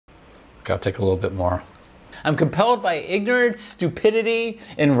Gotta take a little bit more. I'm compelled by ignorance, stupidity,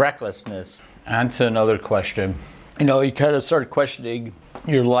 and recklessness. On to another question. You know, you kind of start questioning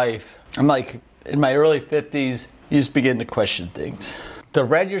your life. I'm like in my early 50s, you just begin to question things. The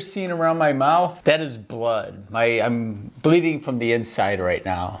red you're seeing around my mouth, that is blood. I'm bleeding from the inside right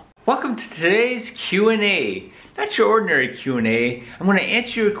now. Welcome to today's Q&A. Not your ordinary Q&A. I'm going to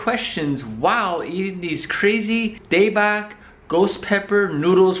answer your questions while eating these crazy Daebak ghost pepper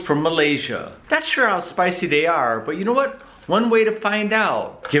noodles from Malaysia. Not sure how spicy they are, but you know what? One way to find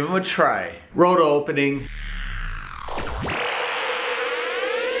out. Give them a try. Roto opening.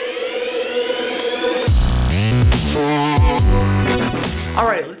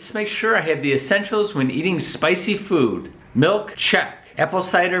 Alright, let's make sure I have the essentials when eating spicy food. Milk, check. Apple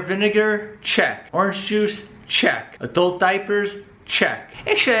cider vinegar, check. Orange juice, check. Adult diapers, check.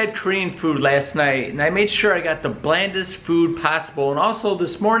 Actually, I had Korean food last night and I made sure I got the blandest food possible. And also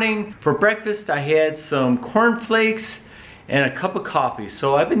this morning for breakfast I had some cornflakes and a cup of coffee.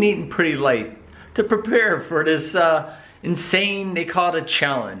 So I've been eating pretty light to prepare for this insane, they call it a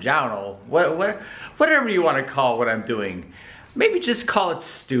challenge. I don't know, whatever you want to call what I'm doing. Maybe just call it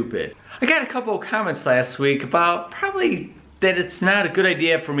stupid. I got a couple of comments last week about probably that it's not a good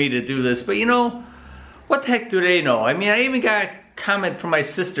idea for me to do this, but you know, what the heck do they know? I mean, I even got a comment from my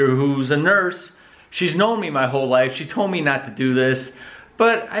sister who's a nurse. She's known me my whole life. She told me not to do this,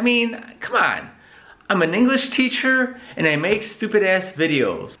 but I mean, come on. I'm an English teacher and I make stupid ass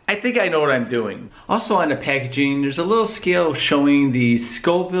videos. I think I know what I'm doing. Also on the packaging, there's a little scale showing the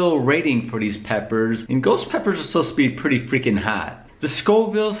Scoville rating for these peppers. And ghost peppers are supposed to be pretty freaking hot. The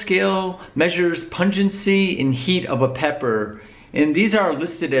Scoville scale measures pungency and heat of a pepper. And these are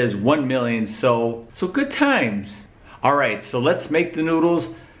listed as 1 million, so good times. All right, so let's make the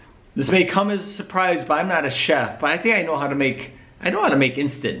noodles. This may come as a surprise, but I'm not a chef, but I think I know how to make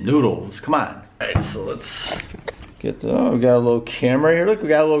instant noodles. Come on. All right, so let's get the, oh, we got a little camera here. Look, we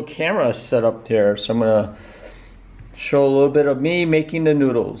got a little camera set up there. So I'm gonna show a little bit of me making the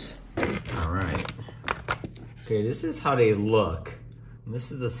noodles. All right. Okay, this is how they look. And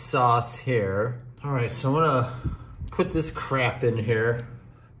this is the sauce here. All right, so I'm gonna put this crap in here.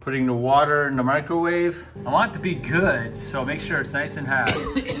 Putting the water in the microwave. I want it to be good, so make sure it's nice and hot.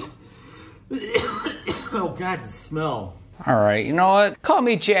 Oh God, the smell. All right, you know what? Call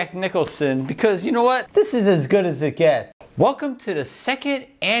me Jack Nicholson because you know what? This is as good as it gets. Welcome to the second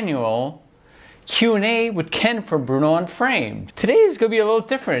annual Q&A with Ken from Bruno Unframed. Today is gonna be a little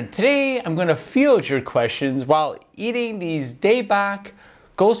different. Today, I'm gonna field your questions while eating these Daebak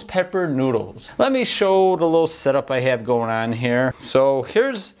ghost pepper noodles. Let me show the little setup I have going on here. So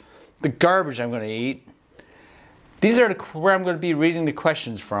here's the garbage I'm gonna eat. These are where I'm gonna be reading the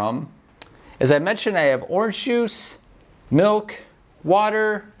questions from. As I mentioned, I have orange juice, milk,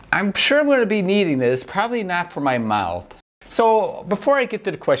 water. I'm sure I'm gonna be needing this, probably not for my mouth. So before I get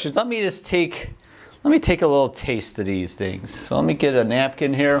to the questions, let me take a little taste of these things. So let me get a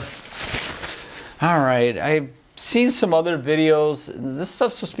napkin here. All right, I've seen some other videos. This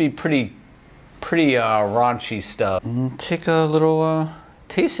stuff's supposed to be pretty raunchy stuff. Take a little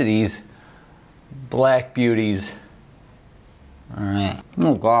taste of these black beauties. All right.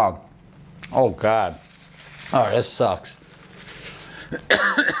 Oh God. Oh God. Oh, this sucks.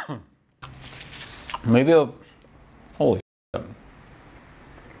 Maybe I'll, holy shit.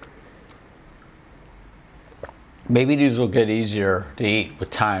 Maybe these will get easier to eat with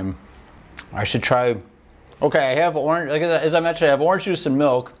time. I should try. Okay, I have orange, like as I mentioned, I have orange juice and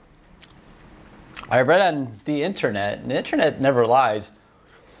milk. I read on the internet, and the internet never lies,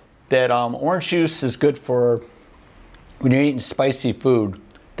 that orange juice is good for when you're eating spicy food.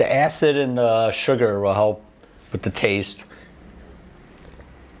 The acid and the sugar will help with the taste.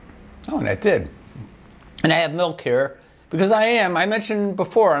 Oh, and it did. And I have milk here because I mentioned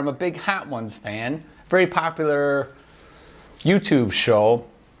before, I'm a big Hot Ones fan. Very popular YouTube show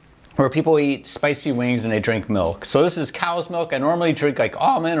where people eat spicy wings and they drink milk. So this is cow's milk. I normally drink like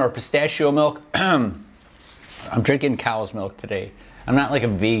almond or pistachio milk. I'm drinking cow's milk today. I'm not like a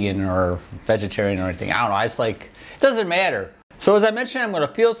vegan or vegetarian or anything. I don't know, I just like, it doesn't matter. So as I mentioned, I'm gonna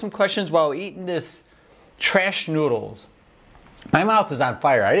field some questions while eating this trash noodles. My mouth is on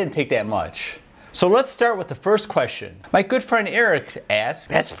fire, I didn't take that much. So let's start with the first question. My good friend Eric asked,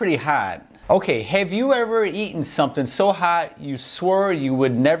 that's pretty hot. Okay, have you ever eaten something so hot you swore you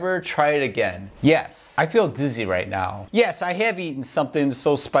would never try it again? Yes. I feel dizzy right now. Yes, I have eaten something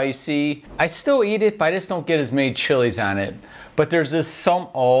so spicy. I still eat it, but I just don't get as many chilies on it. But there's this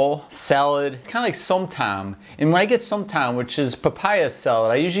som-o salad. It's kind of like som-tam. And when I get som-tam, which is papaya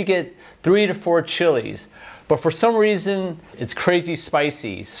salad, I usually get 3 to 4 chilies. But for some reason, it's crazy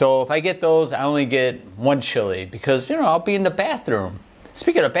spicy. So if I get those, I only get 1 chili because, you know, I'll be in the bathroom.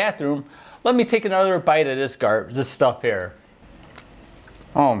 Speaking of bathroom, let me take another bite of this stuff here.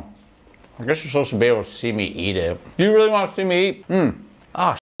 I guess you're supposed to be able to see me eat it. You really want to see me eat?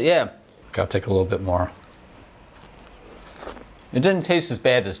 Oh, yeah. Gotta take a little bit more. It didn't taste as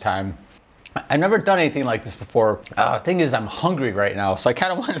bad this time. I've never done anything like this before. The thing is, I'm hungry right now, so I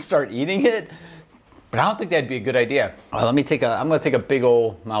kind of want to start eating it, but I don't think that'd be a good idea. I'm gonna take a big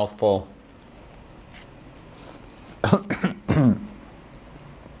old mouthful.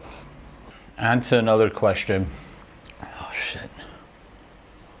 On to another question. Oh, shit.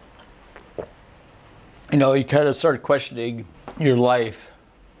 You know, you kind of start questioning your life.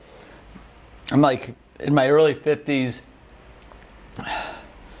 I'm like in my early 50s.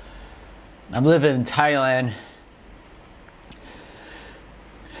 I'm living in Thailand.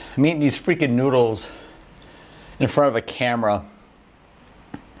 I'm eating these freaking noodles in front of a camera.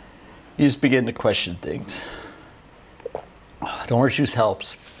 You just begin to question things. Don't orange juice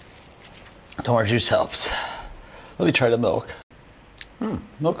helps. Don't orange juice helps. Let me try the milk.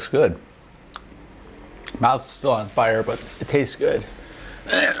 Milk's good. Mouth's still on fire, but it tastes good.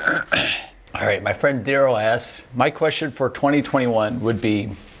 All right, my friend Daryl asks, my question for 2021 would be,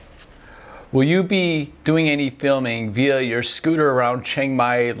 will you be doing any filming via your scooter around Chiang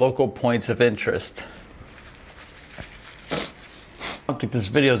Mai local points of interest? I don't think this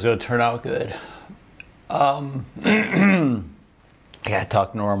video is going to turn out good. I gotta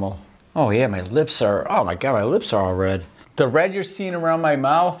talk normal. Oh yeah, my lips are, oh my God, my lips are all red. The red you're seeing around my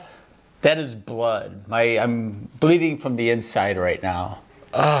mouth, that is blood. I'm bleeding from the inside right now.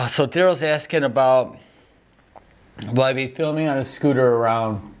 So Daryl's asking about, will I be filming on a scooter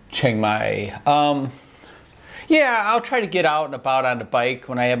around Chiang Mai? Yeah, I'll try to get out and about on the bike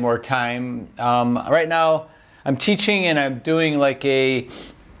when I have more time. Right now, I'm teaching and I'm doing like a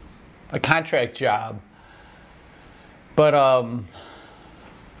contract job. But, damn,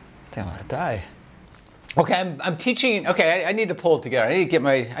 I'm gonna die. Okay, I'm teaching. Okay, I need to pull it together. I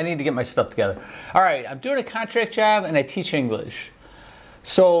need to get my stuff together. All right, I'm doing a contract job and I teach English.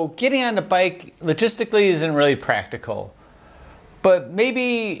 So getting on the bike logistically isn't really practical. But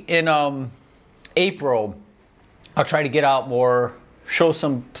maybe in April, I'll try to get out more, show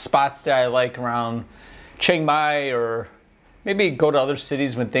some spots that I like around Chiang Mai, or maybe go to other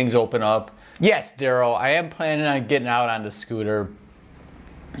cities when things open up. Yes, Daryl, I am planning on getting out on the scooter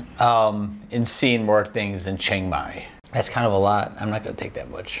and seeing more things in Chiang Mai. That's kind of a lot. I'm not going to take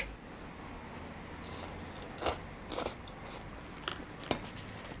that much.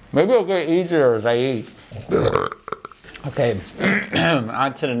 Maybe it'll get easier as I eat. Okay,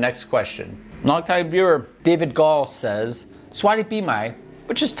 on to the next question. Longtime viewer David Gall says, Swati Bimai,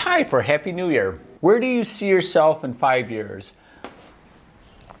 which is Thai for Happy New Year. Where do you see yourself in 5 years?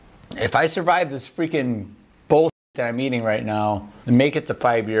 If I survive this freaking bullshit that I'm eating right now and make it to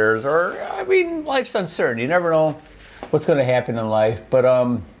 5 years, or, I mean, life's uncertain. You never know what's going to happen in life. But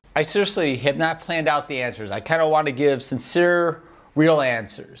I seriously have not planned out the answers. I kind of want to give sincere, real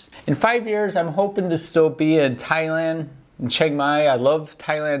answers. In 5 years, I'm hoping to still be in Thailand, in Chiang Mai. I love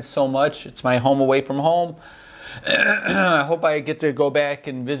Thailand so much. It's my home away from home. I hope I get to go back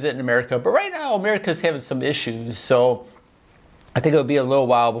and visit in America. But right now, America's having some issues. So I think it'll be a little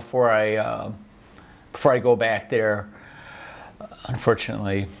while before I go back there,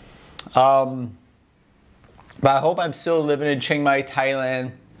 unfortunately. But I hope I'm still living in Chiang Mai,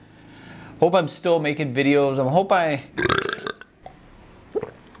 Thailand. Hope I'm still making videos.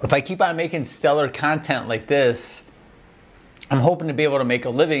 If I keep on making stellar content like this, I'm hoping to be able to make a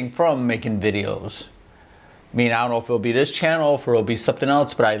living from making videos. I mean, I don't know if it'll be this channel, if it'll be something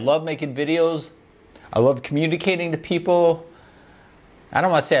else, but I love making videos. I love communicating to people. I don't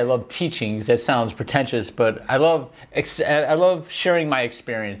want to say I love teaching, because that sounds pretentious, but I love sharing my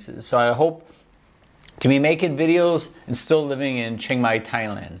experiences. So I hope to be making videos and still living in Chiang Mai,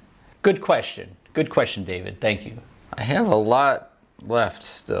 Thailand. Good question. Good question, David. Thank you. I have a lot left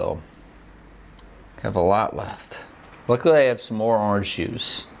still. I have a lot left. Luckily, I have some more orange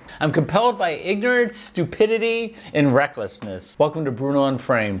juice. I'm compelled by ignorance, stupidity, and recklessness. Welcome to Bruno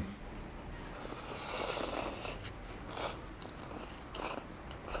Unframed.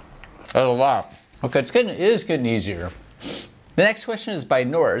 That's a lot. Okay, it is getting easier. The next question is by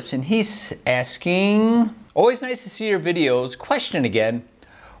Norris, and he's asking, always nice to see your videos. Question again,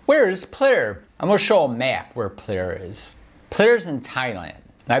 where is Phrae? I'm going to show a map where Phrae is. Phrae is in Thailand.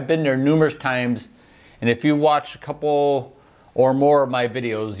 I've been there numerous times, and if you watch a couple or more of my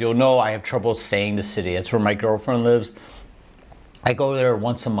videos, you'll know I have trouble saying the city. That's where my girlfriend lives. I go there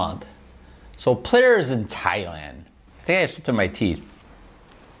once a month. So Phrae is in Thailand. I think I have something in my teeth.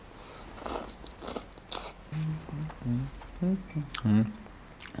 I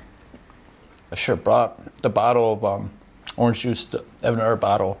should have brought the bottle of orange juice to have another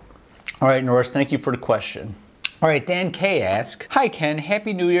bottle. All right, Norris, thank you for the question. All right, Dan K asks, hi Ken,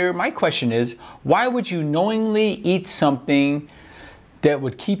 Happy New Year. My question is, why would you knowingly eat something that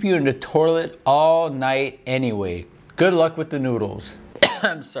would keep you in the toilet all night anyway? Good luck with the noodles.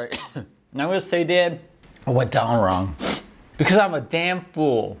 I'm sorry. I'm gonna say, Dan, I went down wrong. Because I'm a damn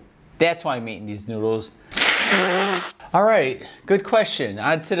fool. That's why I'm eating these noodles. All right, good question.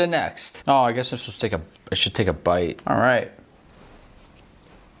 On to the next. Oh, I guess I should take a bite. All right.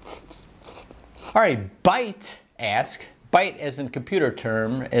 All right, bite ask. Byte as in computer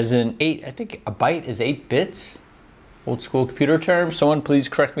term, as in 8, I think a byte is 8 bits. Old school computer term. Someone please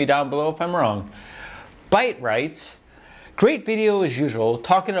correct me down below if I'm wrong. Byte writes, great video as usual,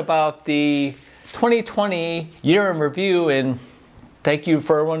 talking about the 2020 year in review, and thank you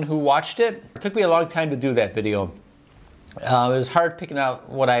for everyone who watched it. It took me a long time to do that video. It was hard picking out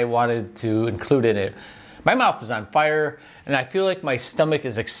what I wanted to include in it. My mouth is on fire, and I feel like my stomach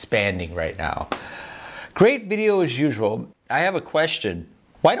is expanding right now. Great video as usual. I have a question.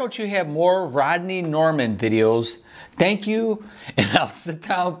 Why don't you have more Rodney Norman videos? Thank you, and I'll sit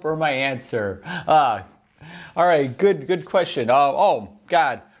down for my answer. All right, good question. Oh,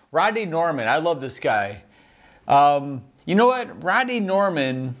 God, Rodney Norman, I love this guy. You know what, Rodney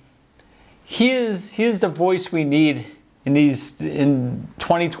Norman, he is the voice we need in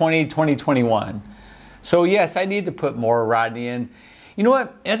 2020, 2021. So yes, I need to put more Rodney in. You know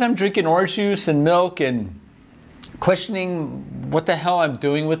what, as I'm drinking orange juice and milk and questioning what the hell I'm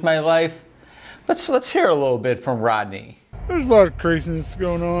doing with my life, let's hear a little bit from Rodney. There's a lot of craziness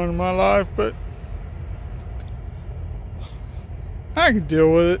going on in my life, but I can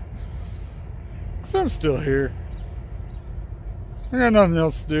deal with it, because I'm still here. I got nothing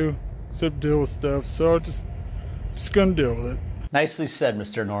else to do except deal with stuff, so I'm just gonna deal with it. Nicely said,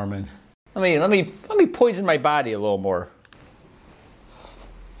 Mr. Norman. Let me poison my body a little more.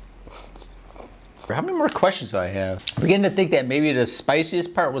 How many more questions do I have? I'm beginning to think that maybe the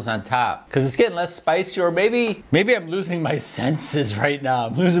spiciest part was on top, because it's getting less spicy, or maybe I'm losing my senses right now.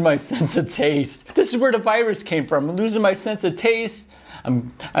 I'm losing my sense of taste. This is where the virus came from. I'm losing my sense of taste.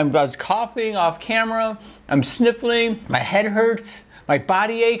 I was coughing off camera. I'm sniffling. My head hurts. My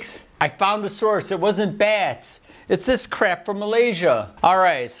body aches. I found the source. It wasn't bats. It's this crap from Malaysia. All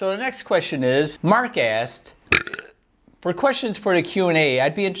right, so the next question is, Mark asked, for questions for the Q&A,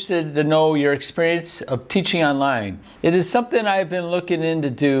 I'd be interested to know your experience of teaching online. It is something I've been looking into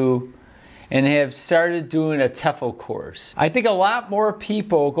do and have started doing a TEFL course. I think a lot more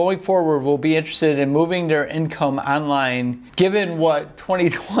people going forward will be interested in moving their income online, given what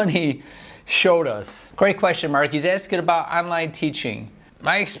 2020 showed us. Great question, Mark. He's asking about online teaching.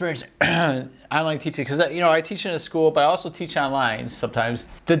 My experience online teaching, because I teach in a school, but I also teach online sometimes.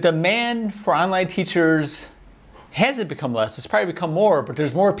 The demand for online teachers hasn't become less. It's probably become more, but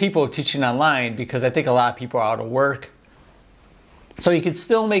there's more people teaching online because I think a lot of people are out of work. So you can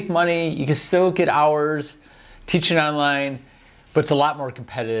still make money, you can still get hours teaching online, but it's a lot more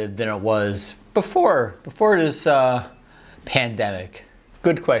competitive than it was before this pandemic.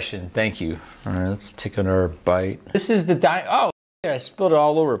 Good question, thank you. All right, let's take another bite. This is the oh, yeah, I spilled it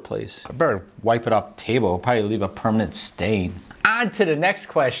all over the place. I better wipe it off the table. It'll probably leave a permanent stain. On to the next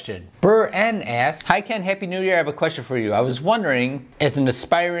question. Burr N asks, hi Ken, Happy New Year. I have a question for you. I was wondering, as an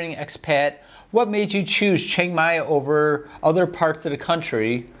aspiring expat, what made you choose Chiang Mai over other parts of the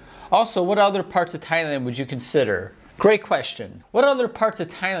country? Also, what other parts of Thailand would you consider? Great question. What other parts of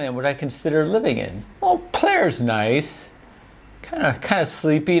Thailand would I consider living in? Well, Phrae's nice. Kind of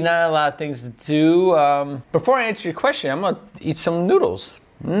sleepy, not a lot of things to do. Before I answer your question, I'm gonna eat some noodles.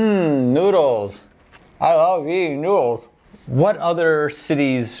 Noodles. I love eating noodles. What other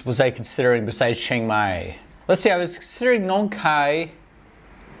cities was I considering besides Chiang Mai? Let's see, I was considering Nong Khai.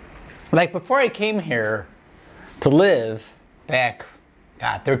 Like before I came here to live back,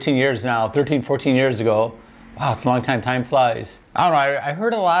 God, 13 years now, 13, 14 years ago. Wow, it's a long time, time flies. I don't know, I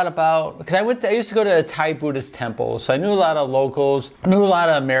heard a lot about, because I used to go to a Thai Buddhist temple, so I knew a lot of locals, I knew a lot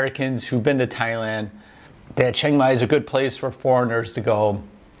of Americans who've been to Thailand, that Chiang Mai is a good place for foreigners to go.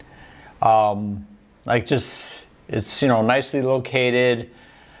 It's, you know, nicely located,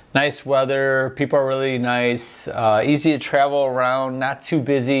 nice weather, people are really nice, easy to travel around, not too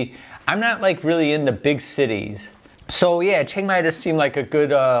busy. I'm not like really in the big cities. So yeah, Chiang Mai just seemed like a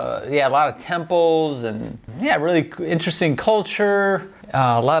good, yeah, a lot of temples and yeah, really interesting culture,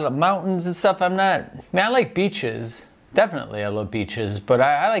 a lot of mountains and stuff. I like beaches. Definitely I love beaches, but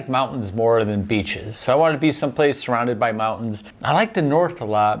I like mountains more than beaches. So I want to be someplace surrounded by mountains. I like the north a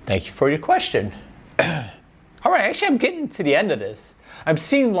lot. Thank you for your question. All right, actually I'm getting to the end of this. I'm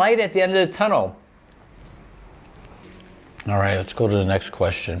seeing light at the end of the tunnel. All right, let's go to the next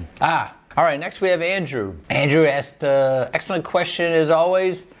question. All right, next we have Andrew. Andrew asked an excellent question as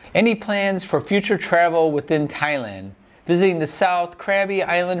always. Any plans for future travel within Thailand? Visiting the South, Krabi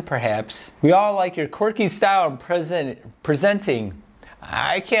Island perhaps? We all like your quirky style and presenting.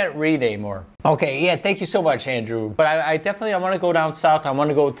 I can't read anymore. Okay, yeah, thank you so much, Andrew. But I definitely want to go down south. I want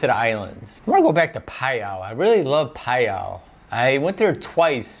to go to the islands. I want to go back to Phrae. I really love Phrae. I went there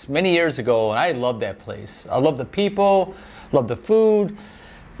twice, many years ago, and I love that place. I love the people, love the food,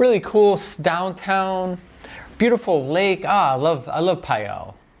 really cool downtown, beautiful lake. I love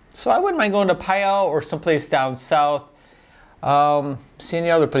Phrae. So I wouldn't mind going to Phrae or someplace down south. See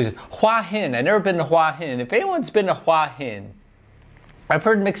any other places? Hua Hin. I've never been to Hua Hin. If anyone's been to Hua Hin, I've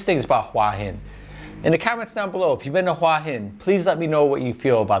heard mixed things about Hua Hin. In the comments down below, if you've been to Hua Hin, please let me know what you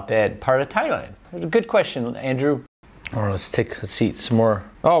feel about that part of Thailand. It was a good question, Andrew. All right, let's eat some more.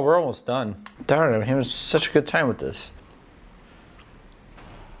 Oh, we're almost done. Darn, I'm having such a good time with this.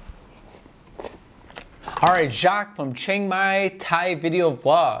 All right, Jacques from Chiang Mai Thai Video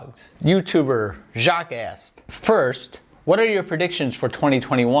Vlogs. YouTuber Jacques asked, first, what are your predictions for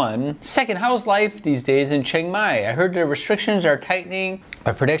 2021? Second, how's life these days in Chiang Mai? I heard the restrictions are tightening.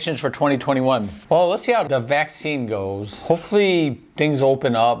 My predictions for 2021. Well, let's see how the vaccine goes. Hopefully things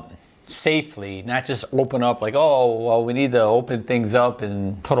open up safely, not just open up like, oh, well, we need to open things up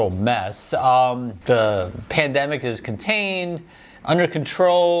in total mess. The pandemic is contained, under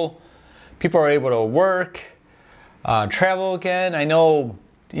control. People are able to work, travel again. I know,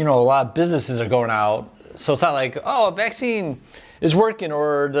 you know, a lot of businesses are going out. So it's not like, oh, a vaccine is working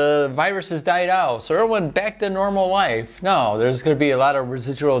or the virus has died out. So everyone back to normal life. No, there's going to be a lot of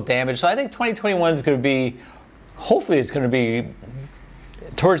residual damage. So I think 2021 is going to be, hopefully it's going to be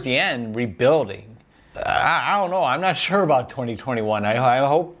towards the end, rebuilding. I don't know. I'm not sure about 2021. I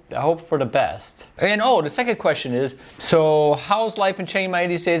hope for the best. And oh, the second question is, so how's life in Chiang Mai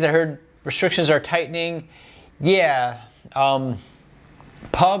these days? I heard restrictions are tightening. Yeah,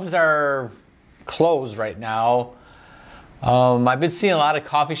 pubs are closed right now. I've been seeing a lot of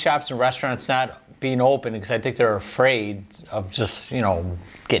coffee shops and restaurants not being open because I think they're afraid of just, you know,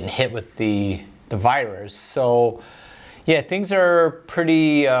 getting hit with the virus. So yeah, things are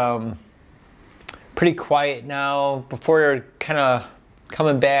pretty quiet now. Before you're kind of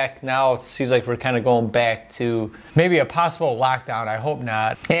coming back, now it seems like we're kind of going back to maybe a possible lockdown. I hope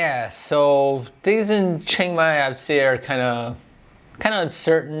not. Yeah, so things in Chiang Mai I'd say are kind of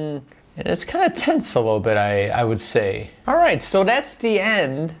uncertain. And it's kind of tense a little bit, I would say. All right, so that's the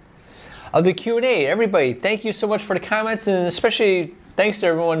end of the Q&A. Everybody, thank you so much for the comments, and especially thanks to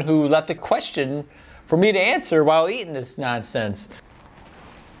everyone who left a question for me to answer while eating this nonsense.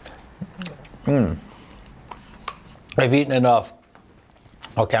 I've eaten enough.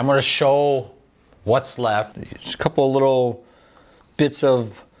 Okay, I'm gonna show what's left. Just a couple of little bits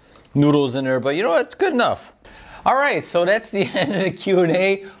of noodles in there, but you know what, it's good enough. All right, so that's the end of the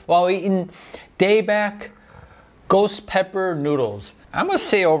Q&A while eating Daebak ghost pepper noodles. I'm gonna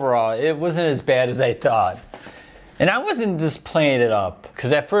say overall, it wasn't as bad as I thought. And I wasn't just playing it up,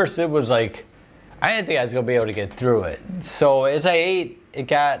 because at first it was like, I didn't think I was gonna be able to get through it. So as I ate, it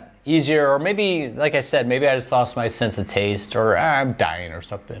got easier, or maybe, like I said, maybe I just lost my sense of taste, or I'm dying or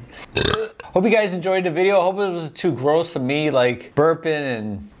something. Hope you guys enjoyed the video. Hope it wasn't too gross of me, like burping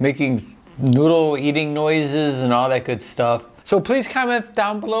and making noodle eating noises and all that good stuff. So please comment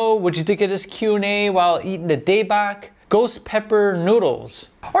down below what you think of this Q&A while eating the Daebak ghost pepper noodles.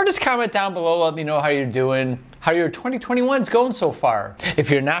 Or just comment down below, let me know how you're doing, how your 2021's going so far.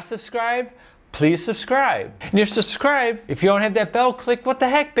 If you're not subscribed, please subscribe. And if you're subscribed, if you don't have that bell click, what the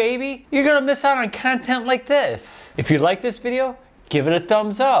heck, baby? You're gonna miss out on content like this. If you like this video, give it a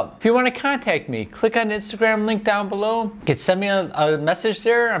thumbs up. If you want to contact me, click on the Instagram link down below. You can send me a message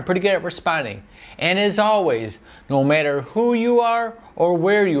there. I'm pretty good at responding. And as always, no matter who you are or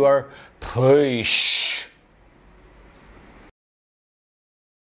where you are, peace.